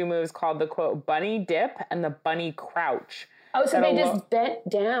learn to do moves called the, quote, bunny dip and the bunny crouch. Oh, so they just bent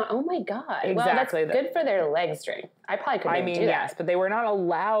down. Oh, my God. Exactly. Well, that's good for their leg strength. I probably couldn't do that. Yes, but they were not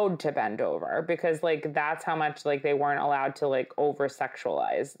allowed to bend over because, like, that's how much, like, they weren't allowed to, like,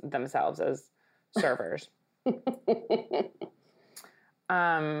 over-sexualize themselves as servers. It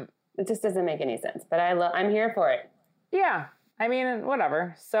just doesn't make any sense, but I'm here for it. Yeah. I mean,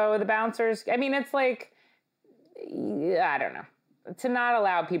 whatever. So the bouncers, I mean, it's like, I don't know, to not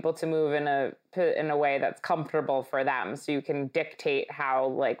allow people to move in a way that's comfortable for them, so you can dictate how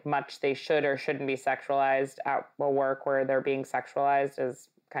like much they should or shouldn't be sexualized at a work where they're being sexualized is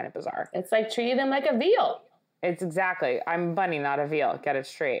kind of bizarre. It's like treating them like a veal. It's exactly. I'm a bunny, not a veal. Get it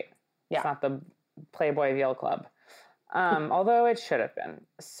straight. Yeah. It's not the Playboy Veal Club. Although it should have been.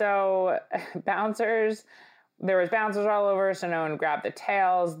 So there was bouncers all over, so no one grabbed the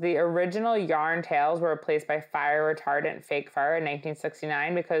tails. The original yarn tails were replaced by fire retardant fake fur in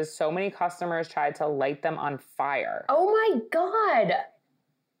 1969 because so many customers tried to light them on fire. Oh my God.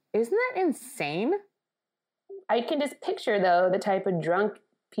 Isn't that insane? I can just picture, though, the type of drunk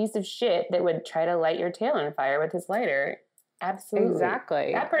piece of shit that would try to light your tail on fire with his lighter. Absolutely.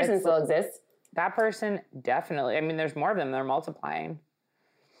 Exactly. That person still exists. That person definitely. I mean, there's more of them. They're multiplying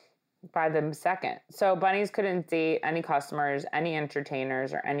by the second. So bunnies couldn't date any customers, any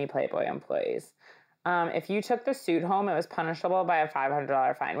entertainers, or any Playboy employees. If you took the suit home, it was punishable by a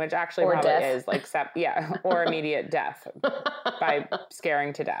 $500 fine, which actually or probably death. is, like, or immediate death by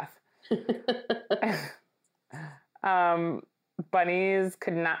scaring to death. Bunnies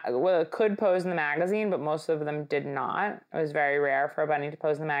could pose in the magazine, but most of them did not. It was very rare for a bunny to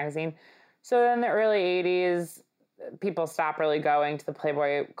pose in the magazine. So in the early 80s, people stopped really going to the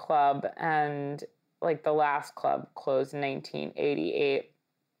Playboy Club, and like the last club closed in 1988.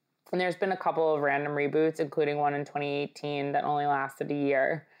 And there's been a couple of random reboots, including one in 2018 that only lasted a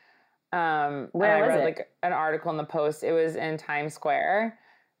year. Where was read it? like an article in the Post. It was in Times Square.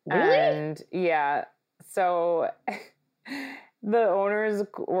 Really? And yeah, so the owners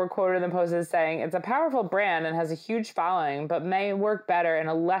were quoted in the Post as saying, "It's a powerful brand and has a huge following, but may work better in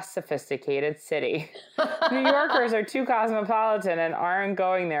a less sophisticated city. New Yorkers are too cosmopolitan and aren't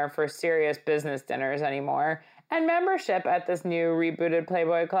going there for serious business dinners anymore. And membership at this new rebooted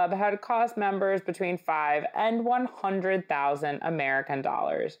Playboy Club had cost members between $5,000 and $100,000 American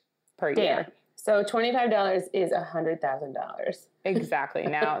dollars per year." So $25 is $100,000. Exactly.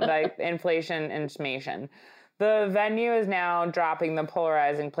 Now, like inflation and schmation. The venue is now dropping the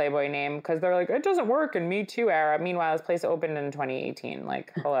polarizing Playboy name because they're like, it doesn't work in Me Too era. Meanwhile, this place opened in 2018.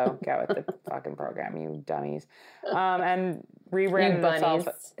 Like, hello, get with the fucking program, you dummies. And rebranded itself,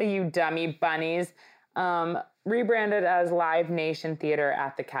 you dummy bunnies, rebranded as Live Nation Theater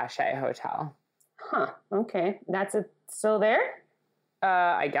at the Cachet Hotel. Huh. Okay. That's still there?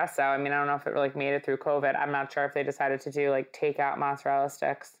 I guess so. I mean, I don't know if it like made it through COVID. I'm not sure if they decided to do like takeout mozzarella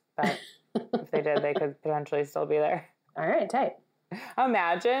sticks, but if they did, they could potentially still be there. All right, tight.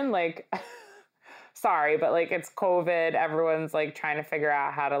 Imagine like, sorry, but like it's COVID. Everyone's like trying to figure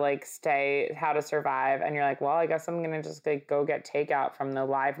out how to like how to survive. And you're like, well, I guess I'm going to just like go get takeout from the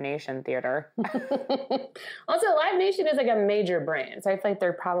Live Nation Theater. Also, Live Nation is like a major brand. So I feel like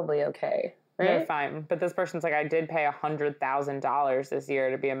they're probably okay. Right? They're fine. But this person's like, I did pay $100,000 this year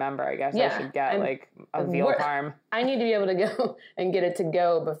to be a member. I guess I should get like a veal parm. I need to be able to go and get a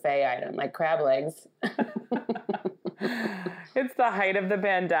to-go buffet item, like crab legs. It's the height of the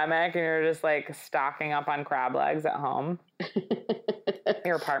pandemic, and you're just like stocking up on crab legs at home.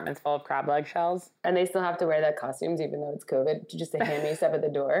 Your apartment's full of crab leg shells. And they still have to wear that costumes, even though it's COVID, just to hand me stuff at the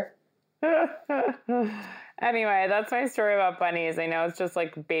door. Anyway, that's my story about bunnies. I know it's just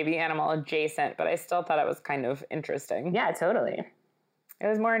like baby animal adjacent, but I still thought it was kind of interesting. Yeah, totally. It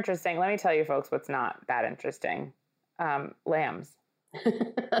was more interesting. Let me tell you folks what's not that interesting. Lambs.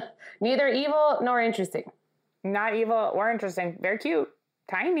 Neither evil nor interesting. Not evil or interesting. Very cute.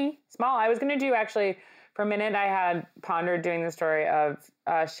 Tiny. Small. I was going to do actually, for a minute, I had pondered doing the story of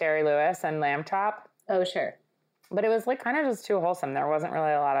Sherry Lewis and Lamb Chop. Oh, sure. But it was like kind of just too wholesome. There wasn't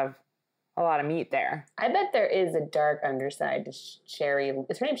really a lot of meat there. I bet there is a dark underside to Sherry.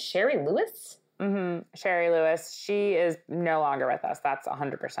 Is her name Sherry Lewis? Mm-hmm. Sherry Lewis. She is no longer with us. That's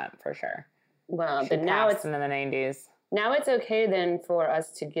 100% for sure. Well, she but now it's in the 90s. Now it's okay then for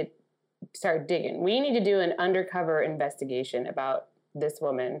us to start digging. We need to do an undercover investigation about this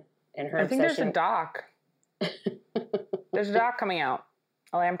woman and her obsession. I think there's a doc. There's a doc coming out.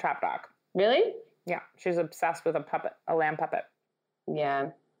 A lamb chop doc. Really? Yeah. She's obsessed with a lamb puppet. Yeah.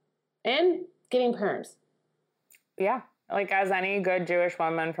 And getting perms. Yeah. Like, as any good Jewish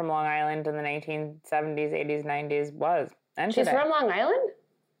woman from Long Island in the 1970s, 80s, 90s was. And She's today. from Long Island?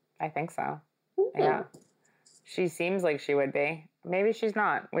 I think so. Yeah. She seems like she would be. Maybe she's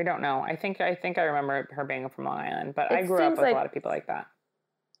not. We don't know. I think I remember her being from Long Island, but I grew up with a lot of people like that.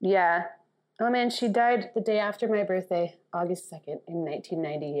 Yeah. Oh, man, she died the day after my birthday, August 2nd in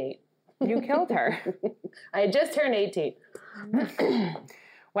 1998. You killed her. I had just turned 18.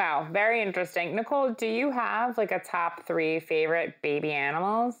 Wow, very interesting. Nicole, do you have like a top 3 favorite baby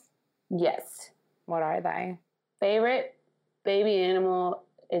animals? Yes. What are they? Favorite baby animal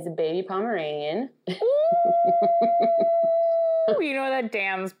is a baby Pomeranian. You know that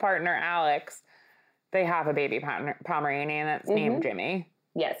Dan's partner, Alex, they have a baby Pomeranian that's named Jimmy.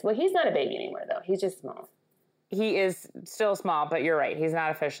 Yes. Well, he's not a baby anymore, though. He's just small. He is still small, but you're right. He's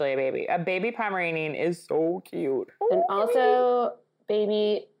not officially a baby. A baby Pomeranian is so cute. And also,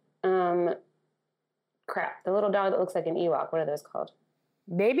 baby, crap, the little dog that looks like an Ewok. What are those called?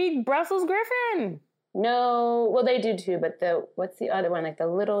 Baby Brussels Griffin. No, well, they do too, but what's the other one? Like the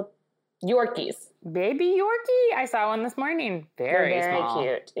little Yorkies. Baby Yorkie. I saw one this morning. Very small.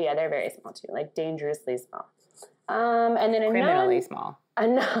 Cute. Yeah, they're very small too, like dangerously small. And then criminally small. A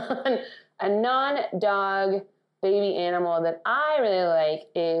non-dog baby animal that I really like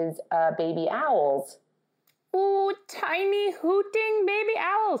is baby owls. Ooh, tiny hooting baby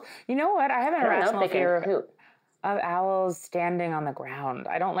owls. You know what? I have an irrational fear of owls standing on the ground.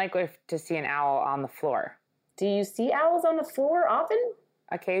 I don't like to see an owl on the floor. Do you see owls on the floor often?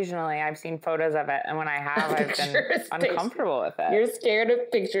 Occasionally. I've seen photos of it, and when I have, I've been uncomfortable with it. You're scared of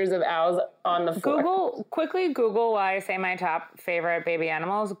pictures of owls on the floor. Quickly Google while I say my top favorite baby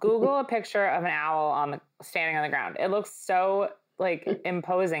animals. Google a picture of an owl standing on the ground. It looks so like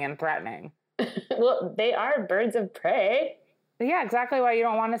imposing and threatening. Well, they are birds of prey. Yeah, exactly why you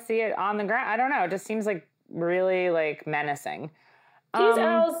don't want to see it on the ground. I don't know. It just seems like really like menacing. These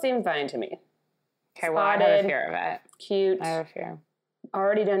owls seem fine to me. Okay, well, I have a fear of it. Cute. I have a fear.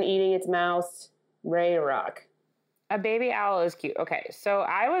 Already done eating its mouse. Ready to rock. A baby owl is cute. Okay, so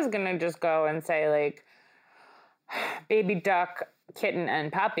I was going to just go and say like baby duck, kitten,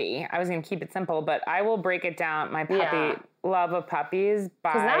 and puppy. I was going to keep it simple, but I will break it down. My puppy love of puppies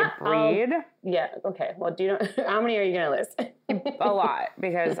by breed. Okay. Well, how many are you going to list? A lot,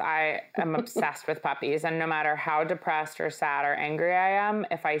 because I am obsessed with puppies, and no matter how depressed or sad or angry I am,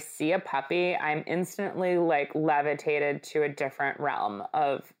 if I see a puppy, I'm instantly like levitated to a different realm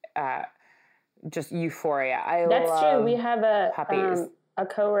of just euphoria. That's true. We have puppies. A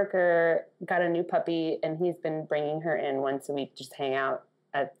coworker got a new puppy, and he's been bringing her in once a week, just hang out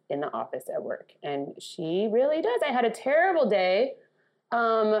in the office at work. And she really does. I had a terrible day,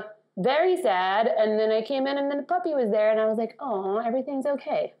 very sad. And then I came in, and then the puppy was there, and I was like, oh, everything's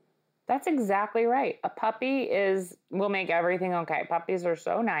okay. That's exactly right. A puppy will make everything okay. Puppies are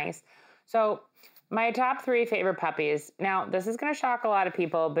so nice. So my top 3 favorite puppies. Now, this is going to shock a lot of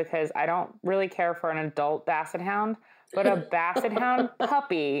people because I don't really care for an adult Basset Hound. But a Basset Hound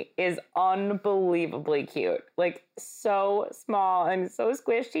puppy is unbelievably cute. Like, so small and so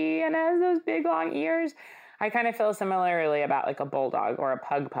squishy and has those big, long ears. I kind of feel similarly about, like, a bulldog or a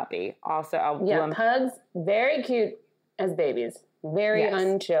pug puppy. Also, pugs, very cute as babies. Very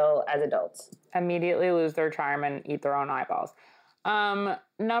unchill as adults. Immediately lose their charm and eat their own eyeballs.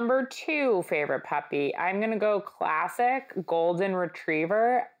 Number 2 favorite puppy. I'm going to go classic golden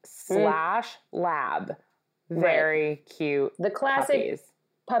retriever / lab. Very cute. The classic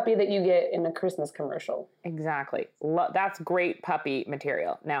puppy that you get in a Christmas commercial. Exactly. That's great puppy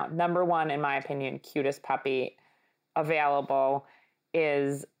material. Now, number 1, in my opinion, cutest puppy available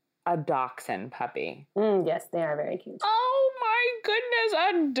is a dachshund puppy. Yes, they are very cute. Oh my goodness,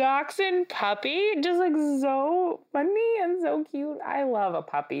 a dachshund puppy? Just like so funny and so cute. I love a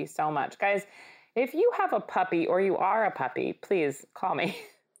puppy so much. Guys, if you have a puppy or you are a puppy, please call me.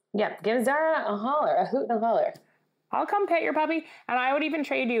 Yeah, give Zara a holler, a hoot and a holler. I'll come pet your puppy, and I would even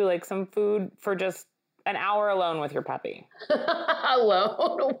trade you like some food for just an hour alone with your puppy.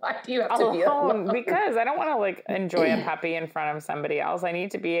 Alone? Why do you have to be alone? Because I don't want to like enjoy a puppy in front of somebody else. I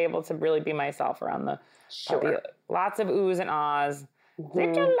need to be able to really be myself around the puppy. Lots of oohs and ahs.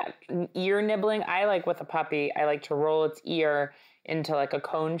 Ear nibbling. I like with a puppy, I like to roll its ear into like a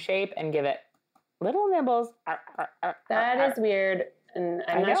cone shape and give it little nibbles. That is weird. And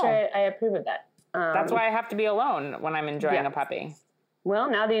I'm not sure I approve of that. That's why I have to be alone when I'm enjoying a puppy. Well,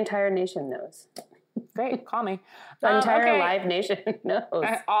 now the entire nation knows. Great, call me. The entire Live Nation knows.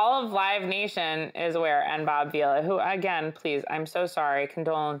 All of Live Nation is aware, and Bob VEAL, who, again, please, I'm so sorry.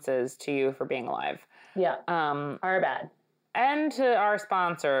 Condolences to you for being alive. Yeah, our bad. And to our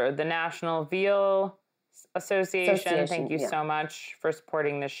sponsor, the National VEAL Association. Thank you so much for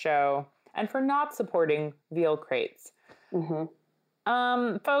supporting this show and for not supporting VEAL crates.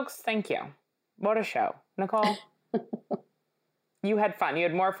 Folks, thank you. What a show. Nicole, you had fun. You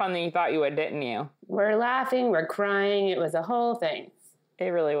had more fun than you thought you would, didn't you? We're laughing. We're crying. It was a whole thing. It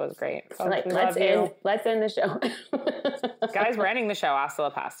really was great. Folks, like, let's end the show. Guys, we're ending the show. Hasta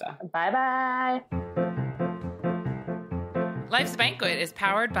la pasta. Bye-bye. Life's Banquet is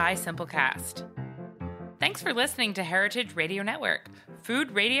powered by Simplecast. Thanks for listening to Heritage Radio Network,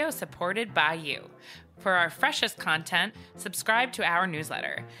 food radio supported by you. For our freshest content, subscribe to our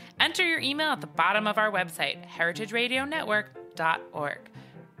newsletter. Enter your email at the bottom of our website, heritageradionetwork.org.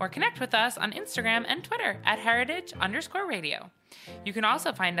 Or connect with us on Instagram and Twitter at heritage_radio. You can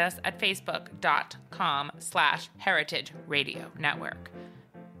also find us at facebook.com/Heritage Radio Network.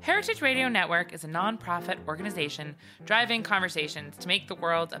 Heritage Radio Network is a nonprofit organization driving conversations to make the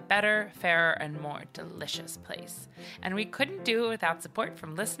world a better, fairer, and more delicious place. And we couldn't do it without support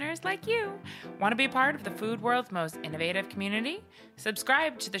from listeners like you. Want to be part of the food world's most innovative community?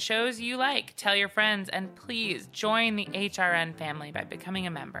 Subscribe to the shows you like, tell your friends, and please join the HRN family by becoming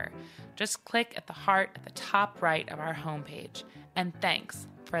a member. Just click at the heart at the top right of our homepage. And thanks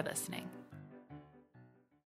for listening.